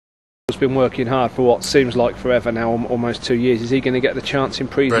been working hard for what seems like forever now, almost 2 years. Is he going to get the chance in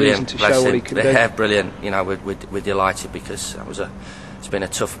pre-season to show what he can do? Yeah, brilliant. You know, we're delighted because it's been a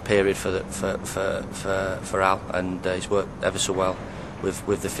tough period for Al, and he's worked ever so well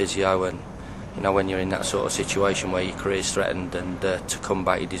with the physio. And you know, when you're in that sort of situation where your career's threatened, and to come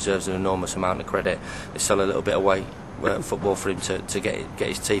back, he deserves an enormous amount of credit. There's still a little bit of way football for him to get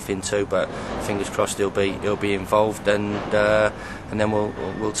his teeth into, but fingers crossed he'll be involved, and then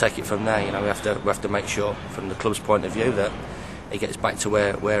we'll take it from there. You know, we have to make sure from the club's point of view that he gets back to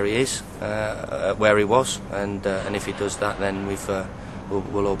where he is, where he was, and if he does that, then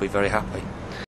we'll all be very happy.